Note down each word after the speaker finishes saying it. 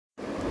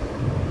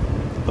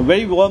A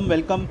very warm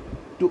welcome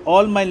to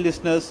all my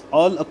listeners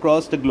all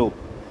across the globe.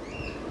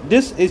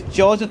 This is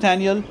George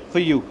Nathaniel for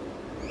you.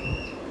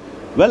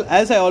 Well,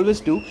 as I always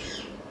do,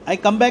 I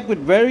come back with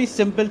very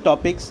simple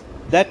topics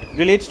that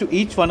relates to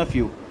each one of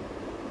you.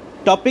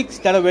 Topics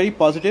that are very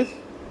positive,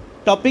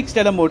 topics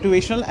that are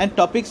motivational and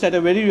topics that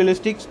are very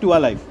realistic to our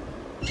life.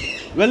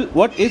 Well,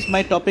 what is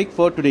my topic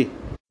for today?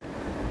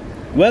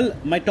 Well,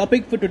 my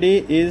topic for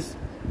today is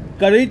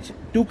courage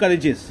to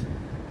courageous.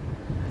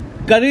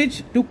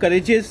 Courage to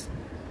courageous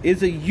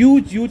is a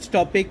huge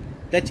topic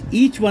that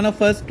each one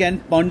of us can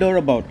ponder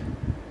about.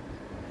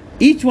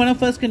 Each one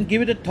of us can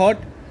give it a thought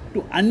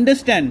to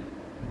understand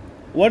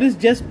what is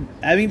just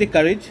having the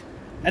courage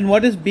and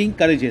what is being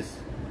courageous.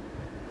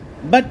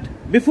 But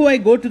before I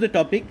go to the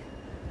topic,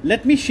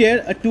 let me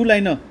share a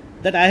two-liner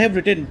that I have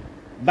written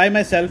by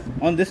myself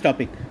on this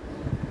topic.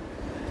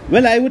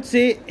 Well, I would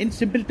say in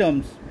simple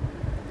terms,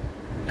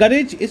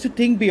 courage is to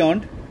think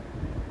beyond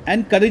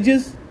and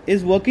courageous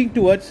is working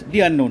towards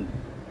the unknown.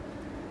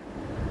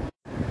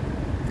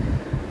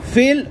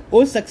 Fail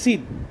or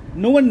succeed,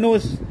 no one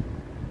knows,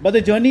 but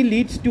the journey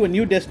leads to a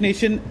new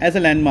destination as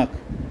a landmark.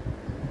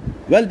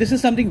 Well, this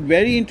is something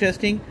very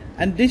interesting,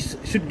 and this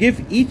should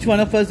give each one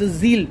of us a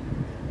zeal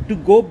to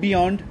go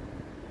beyond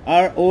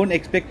our own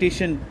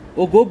expectation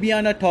or go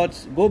beyond our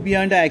thoughts, go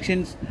beyond our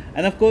actions,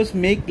 and of course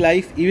make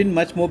life even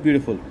much more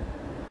beautiful.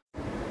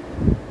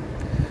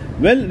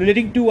 Well,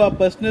 relating to our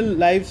personal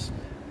lives,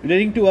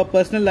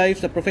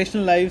 our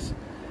professional lives,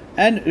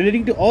 and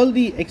relating to all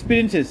the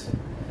experiences,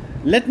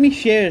 let me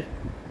share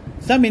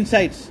some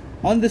insights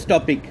on this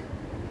topic,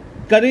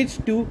 courage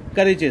to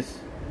courageous.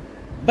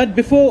 But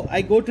before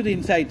I go to the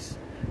insights,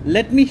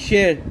 let me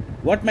share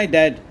what my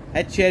dad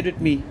had shared with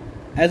me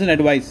as an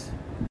advice.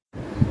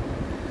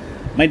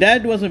 My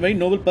dad was a very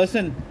noble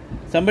person,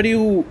 somebody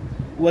who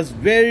was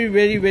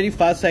very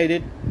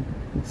far-sighted,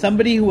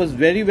 somebody who was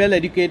very well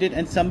educated,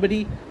 and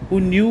somebody who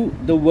knew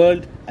the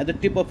world at the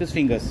tip of his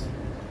fingers.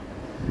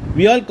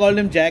 We all called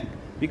him Jack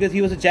because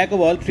he was a jack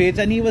of all trades,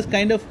 and he was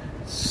kind of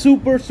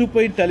super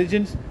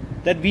intelligent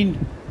that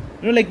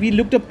we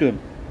looked up to him.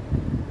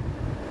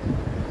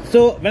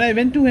 So when I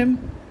went to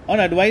him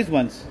on advice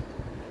once,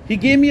 he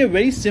gave me a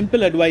very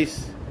simple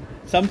advice,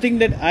 something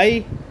that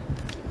I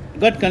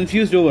got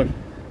confused over.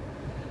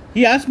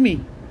 He asked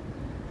me,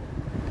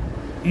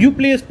 "You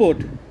play a sport,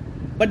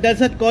 but does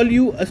that call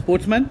you a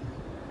sportsman?"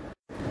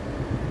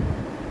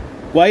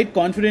 Quite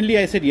confidently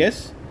I said,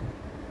 "Yes,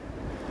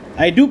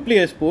 I do play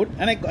a sport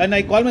and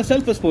I call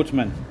myself a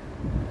sportsman."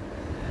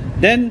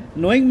 Then,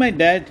 knowing my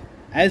dad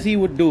as he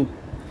would do,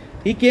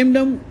 he came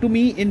down to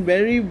me in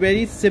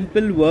very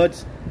simple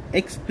words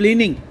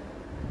explaining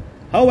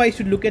how I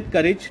should look at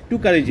courage to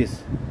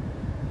courageous.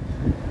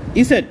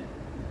 He said,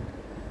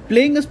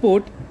 playing a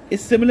sport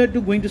is similar to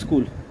going to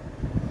school.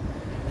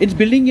 It's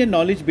building your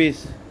knowledge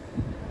base,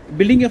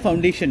 building your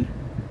foundation,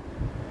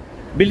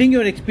 building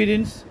your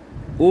experience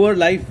over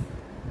life,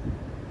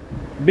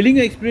 building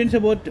your experience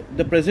about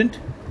the present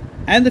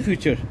and the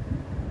future.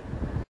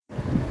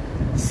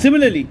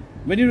 Similarly,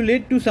 when you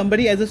relate to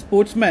somebody as a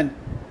sportsman,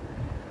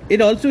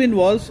 it also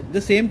involves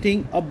the same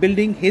thing of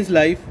building his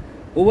life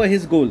over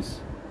his goals.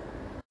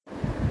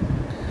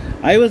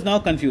 I was now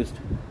confused.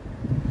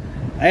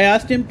 I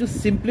asked him to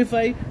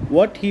simplify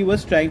what he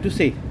was trying to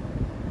say.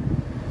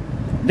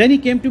 Then he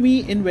came to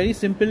me in very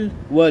simple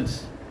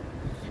words.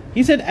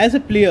 He said, as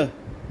a player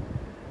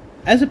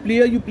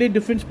you play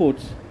different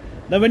sports.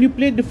 Now when you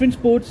play different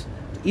sports,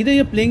 either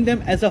you're playing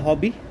them as a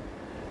hobby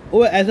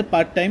or as a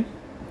part-time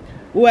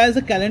or as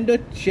a calendar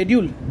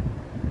schedule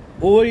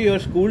over your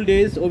school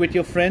days or with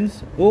your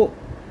friends or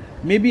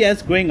maybe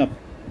as growing up.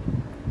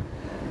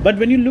 But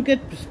when you look at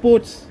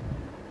sports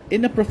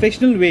in a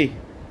professional way,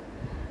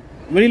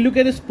 when you look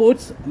at a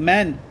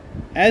sportsman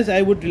as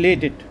I would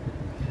relate it,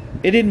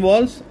 it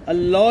involves a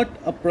lot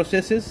of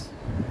processes,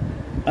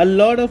 a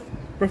lot of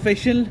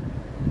professional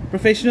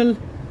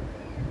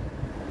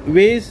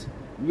ways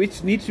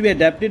which needs to be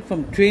adapted,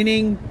 from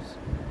training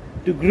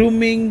to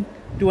grooming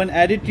to an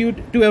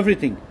attitude to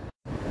everything.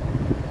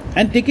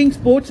 And taking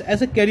sports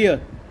as a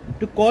career,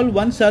 to call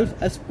oneself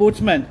a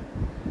sportsman,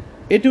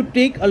 it would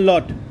take a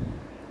lot.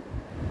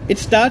 It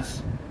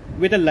starts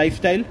with a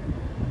lifestyle,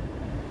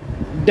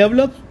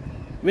 develops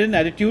with an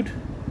attitude,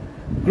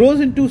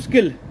 grows into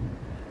skill,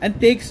 and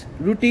takes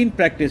routine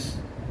practice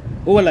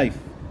over life.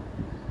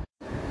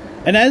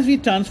 And as we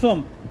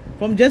transform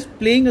from just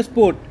playing a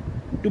sport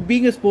to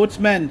being a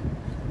sportsman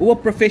or a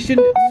proficient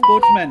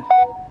sportsman,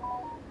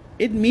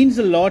 it means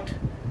a lot,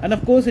 and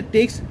of course it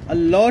takes a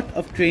lot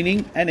of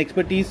training and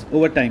expertise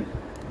over time.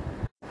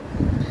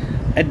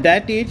 At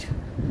that age,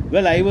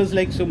 well, I was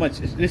like, so much,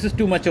 this is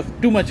too much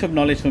of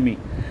knowledge for me.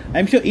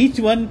 I'm sure each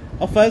one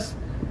of us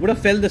would have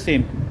felt the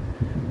same.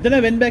 Then I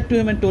went back to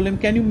him and told him,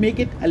 can you make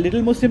it a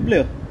little more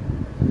simpler?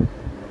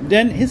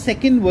 Then his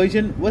second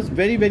version was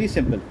very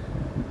simple.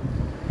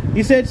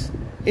 He says,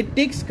 it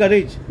takes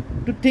courage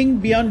to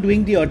think beyond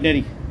doing the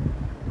ordinary.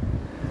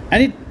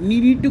 And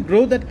you need to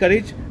grow that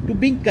courage to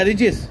being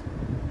courageous,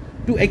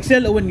 to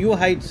excel over new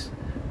heights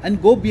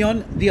and go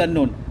beyond the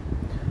unknown.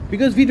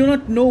 because we do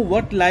not know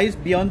what lies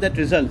beyond that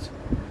results,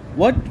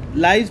 what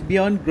lies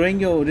beyond growing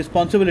your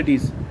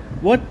responsibilities,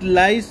 what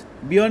lies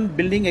beyond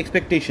building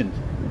expectations.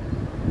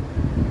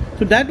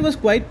 So that was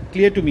quite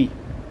clear to me.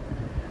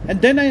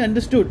 And then I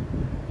understood,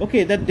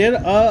 okay, that there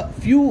are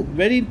few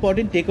very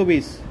important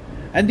takeaways.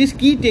 And these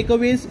key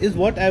takeaways is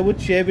what I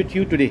would share with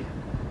you today.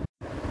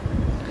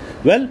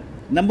 Well,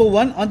 number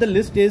one on the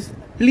list is,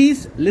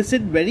 please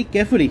listen very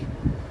carefully.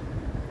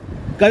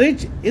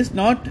 Courage is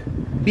not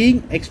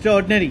being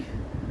extraordinary.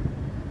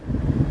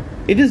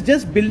 It is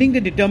just building the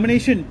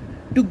determination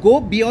to go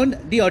beyond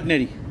the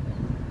ordinary.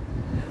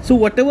 So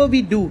whatever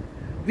we do,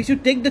 we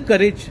should take the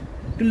courage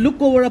to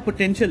look over our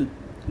potential,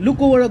 look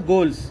over our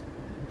goals,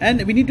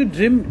 and we need to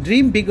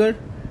dream bigger,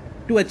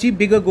 to achieve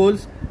bigger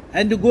goals,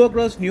 and to go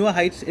across newer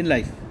heights in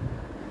life.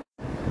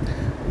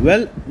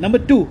 Well, number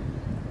two,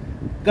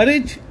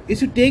 courage is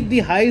to take the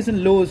highs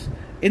and lows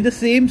in the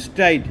same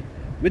stride,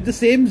 with the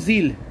same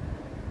zeal.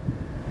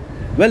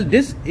 Well,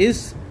 this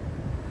is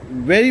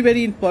very,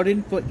 very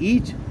important for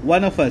each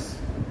one of us.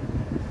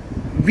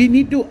 We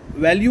need to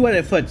value our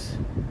efforts,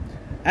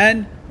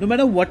 and no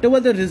matter whatever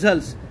the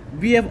results,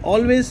 we have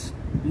always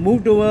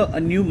moved over a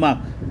new mark.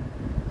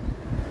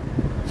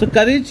 So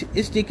courage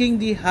is taking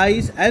the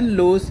highs and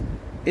lows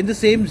in the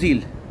same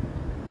zeal.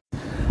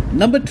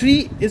 Number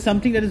three is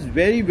something that is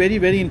very, very,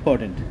 very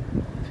important.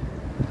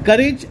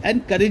 Courage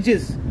and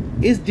courageous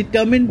is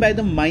determined by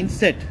the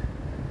mindset,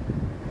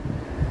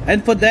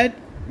 and for that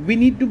we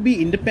need to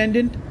be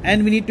independent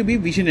and we need to be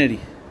visionary.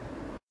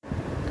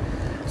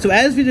 So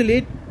as we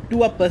relate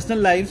to our personal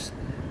lives,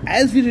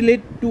 as we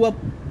relate to our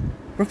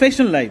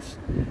professional lives,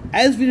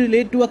 as we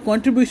relate to our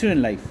contribution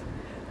in life,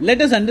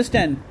 let us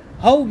understand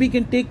how we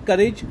can take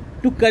courage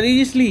to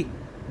courageously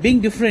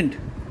being different,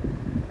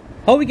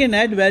 how we can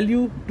add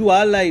value to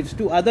our lives,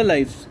 to other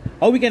lives,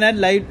 how we can add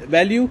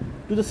value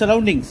to the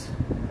surroundings.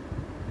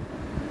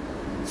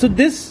 So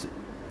this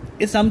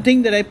is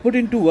something that I put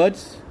into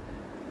words,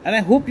 and I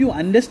hope you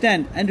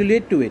understand and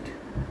relate to it.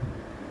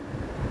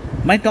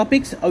 My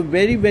topics are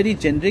very, very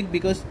generic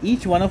because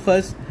each one of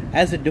us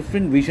has a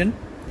different vision,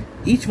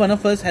 each one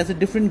of us has a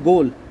different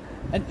goal,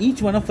 and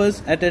each one of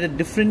us at a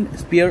different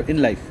sphere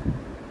in life.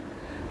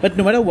 But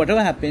no matter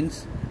whatever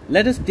happens,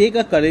 let us take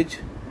our courage,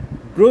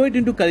 grow it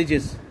into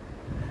courageous,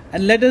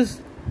 and let us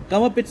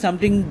come up with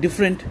something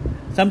different,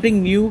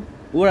 something new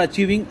over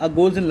achieving our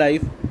goals in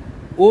life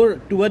or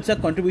towards our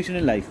contribution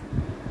in life.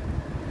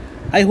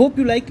 I hope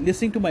you like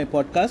listening to my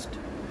podcast.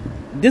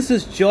 This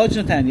is George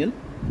Nathaniel.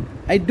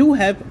 I do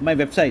have my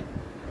website,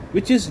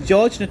 which is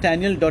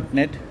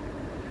georgenathaniel.net.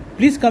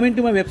 Please come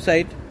into my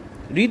website,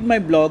 read my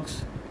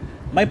blogs.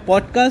 My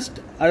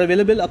podcasts are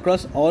available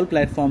across all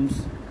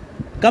platforms.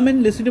 Come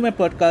and listen to my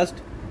podcast,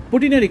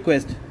 put in a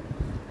request.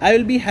 I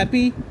will be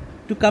happy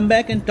to come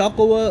back and talk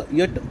over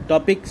your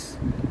topics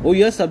or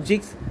your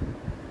subjects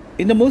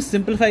in the most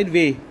simplified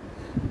way,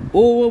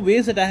 over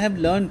ways that I have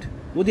learned,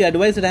 or the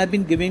advice that I have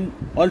been giving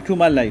all through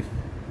my life.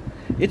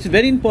 It's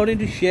very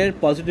important to share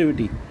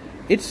positivity.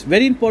 It's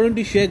very important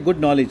to share good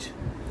knowledge.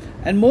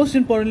 And most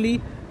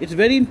importantly, it's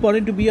very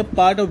important to be a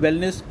part of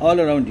wellness all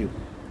around you.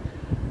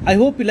 I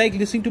hope you like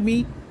listening to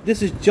me.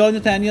 This is George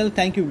Nathaniel.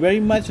 Thank you very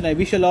much, and I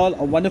wish you all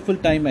a wonderful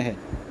time ahead.